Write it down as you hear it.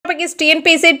is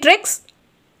TNPSC tricks.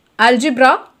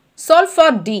 Algebra. Solve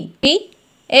for D.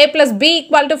 A plus B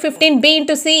equal to 15. B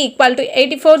into C equal to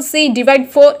 84. C divide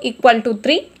 4 equal to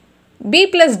 3. B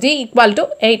plus D equal to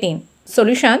 18.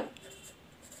 Solution.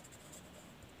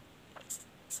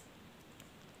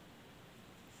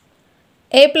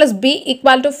 A plus B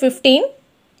equal to 15.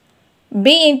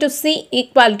 B into C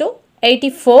equal to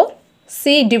 84.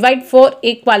 C divide 4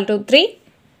 equal to 3.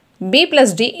 B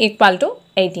plus D equal to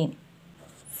 18.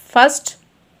 First,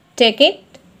 take it.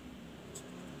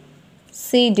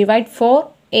 C divide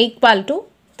 4 equal to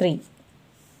 3.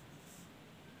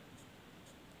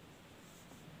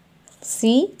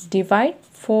 C divide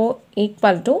 4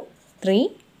 equal to 3.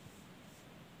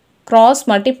 Cross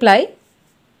multiply.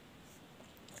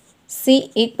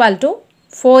 C equal to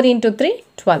 4 into 3,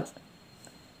 12.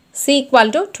 C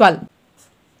equal to 12.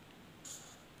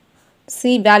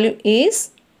 C value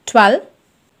is 12.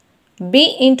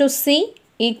 B into C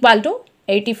equal to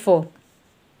 84.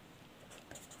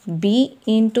 B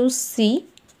into C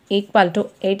equal to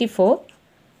 84.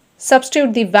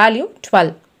 Substitute the value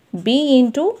 12. B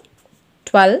into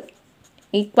 12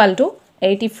 equal to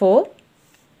 84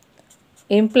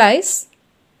 implies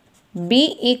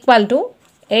B equal to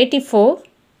 84.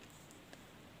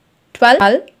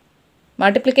 12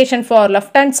 multiplication for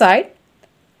left hand side.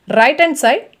 Right hand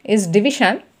side is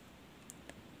division.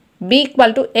 B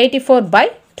equal to 84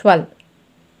 by 12.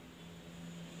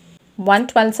 1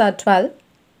 12s are 12.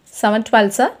 7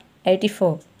 12s are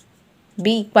 84.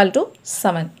 B equal to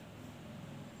 7.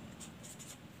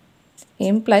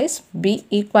 Implies B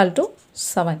equal to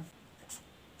 7.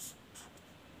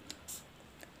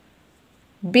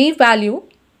 B value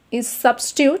is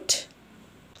substitute.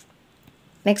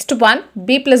 Next one,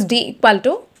 B plus D equal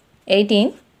to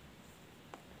 18.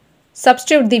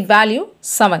 Substitute the value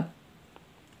 7.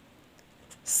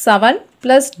 7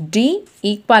 plus D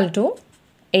equal to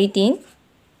 18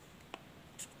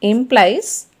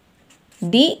 implies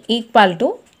D equal to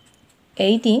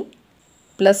 18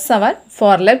 plus 7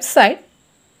 for left side.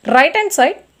 Right hand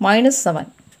side minus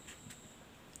 7.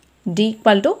 D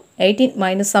equal to 18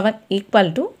 minus 7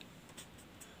 equal to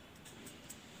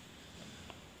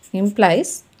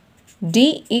implies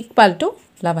D equal to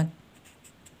 11.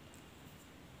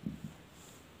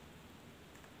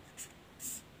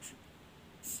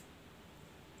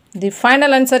 The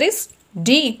final answer is D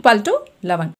equal to 11.